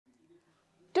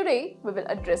Today, we will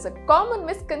address a common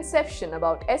misconception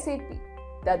about SAP,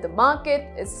 that the market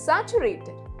is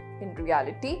saturated. In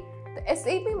reality, the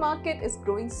SAP market is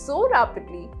growing so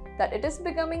rapidly that it is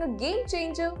becoming a game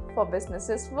changer for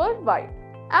businesses worldwide.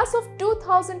 As of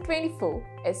 2024,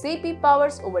 SAP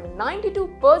powers over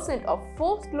 92% of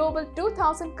Forbes Global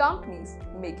 2000 companies,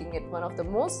 making it one of the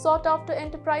most sought-after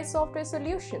enterprise software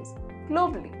solutions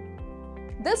globally.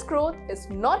 This growth is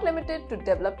not limited to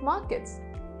developed markets.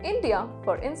 India,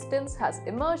 for instance, has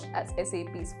emerged as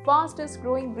SAP's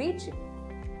fastest-growing region.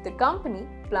 The company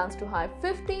plans to hire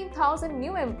 15,000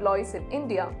 new employees in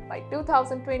India by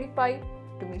 2025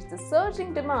 to meet the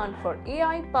surging demand for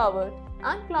AI-powered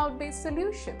and cloud-based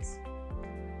solutions.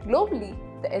 Globally,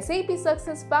 the SAP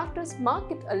SuccessFactors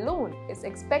market alone is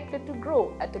expected to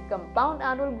grow at a compound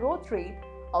annual growth rate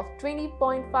of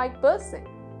 20.5%.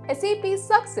 SAP's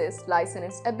success lies in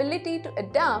its ability to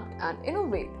adapt and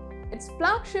innovate. Its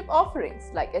flagship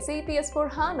offerings like SAP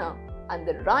S/4HANA and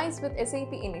the Rise with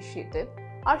SAP initiative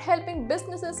are helping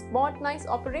businesses modernize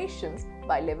operations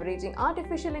by leveraging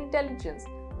artificial intelligence,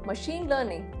 machine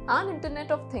learning, and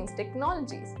Internet of Things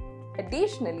technologies.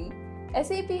 Additionally,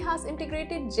 SAP has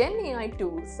integrated GenAI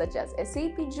tools such as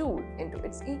SAP Joule into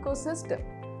its ecosystem,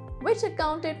 which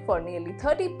accounted for nearly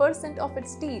 30% of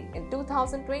its deal in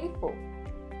 2024.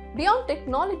 Beyond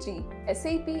technology,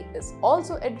 SAP is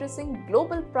also addressing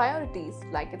global priorities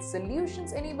like its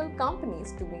solutions enable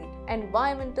companies to meet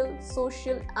environmental,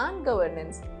 social, and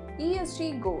governance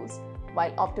 (ESG) goals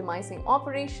while optimizing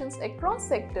operations across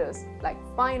sectors like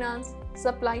finance,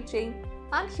 supply chain,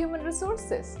 and human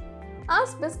resources.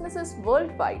 As businesses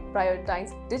worldwide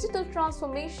prioritize digital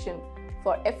transformation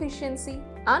for efficiency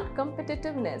and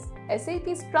competitiveness,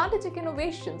 SAP's strategic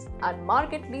innovations and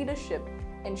market leadership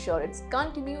ensure its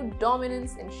continued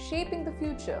dominance in shaping the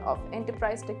future of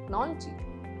enterprise technology.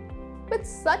 With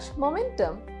such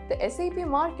momentum, the SAP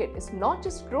market is not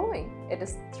just growing, it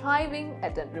is thriving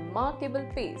at a remarkable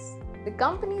pace. The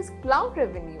company's cloud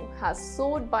revenue has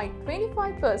soared by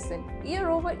 25%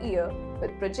 year-over-year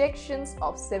with projections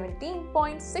of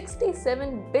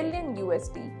 $17.67 billion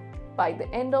by the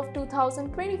end of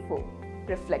 2024,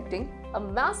 reflecting a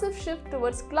massive shift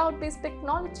towards cloud-based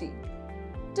technology.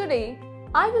 Today,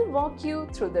 I will walk you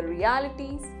through the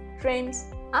realities, trends,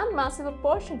 and massive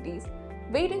opportunities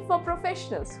waiting for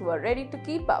professionals who are ready to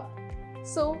keep up.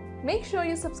 So, make sure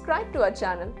you subscribe to our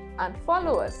channel and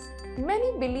follow us.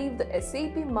 Many believe the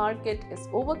SAP market is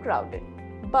overcrowded,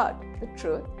 but the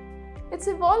truth? It's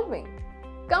evolving.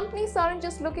 Companies aren't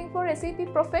just looking for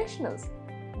SAP professionals.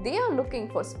 They are looking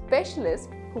for specialists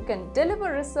who can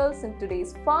deliver results in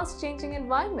today's fast-changing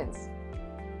environments.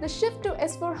 The shift to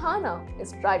S/4HANA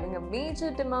is driving a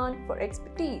major demand for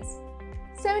expertise.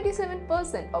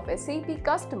 77% of SAP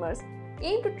customers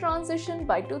aim to transition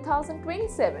by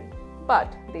 2027,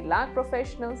 but they lack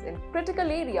professionals in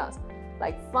critical areas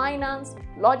like finance,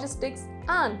 logistics,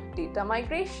 and data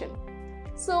migration.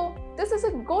 So, this is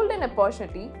a golden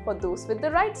opportunity for those with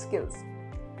the right skills.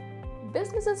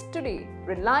 Businesses today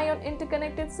rely on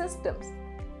interconnected systems.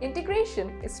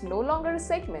 Integration is no longer a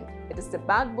segment, it is the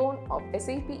backbone of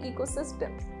SAP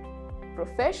ecosystems.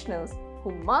 Professionals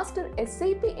who master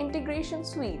SAP Integration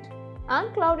Suite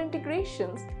and cloud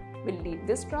integrations will lead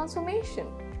this transformation.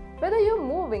 Whether you're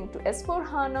moving to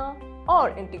S/4HANA or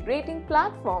integrating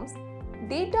platforms,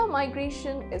 data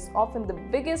migration is often the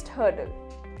biggest hurdle.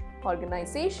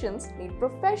 Organizations need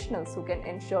professionals who can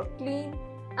ensure clean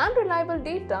and reliable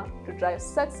data to drive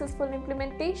successful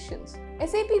implementations.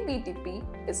 SAP BTP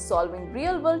is solving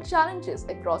real-world challenges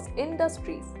across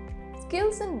industries.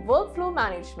 Skills in workflow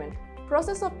management,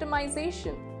 process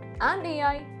optimization, and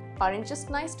AI aren't just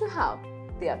nice to have,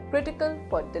 they are critical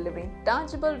for delivering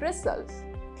tangible results.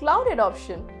 Cloud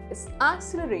adoption is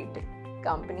accelerating.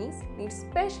 Companies need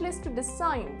specialists to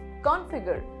design,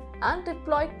 configure, and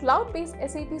deploy cloud-based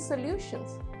SAP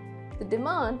solutions. The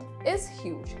demand is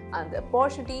huge and the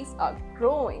opportunities are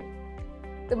growing.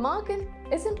 The market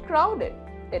isn't crowded,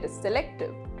 it is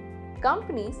selective.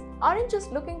 Companies aren't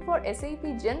just looking for SAP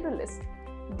generalists,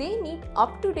 they need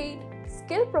up-to-date,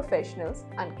 skilled professionals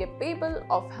and capable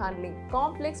of handling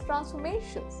complex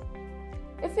transformations.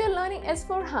 If you're learning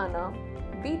S/4HANA,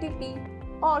 BTP,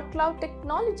 or cloud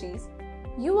technologies,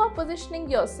 you are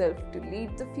positioning yourself to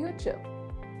lead the future.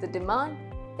 The demand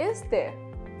is there.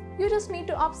 You just need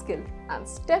to upskill and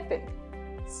step in.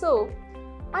 So,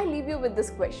 I leave you with this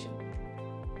question.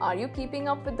 Are you keeping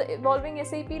up with the evolving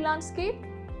SAP landscape?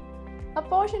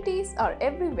 Opportunities are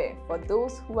everywhere for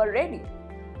those who are ready.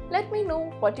 Let me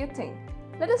know what you think.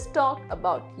 Let us talk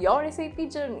about your SAP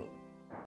journey.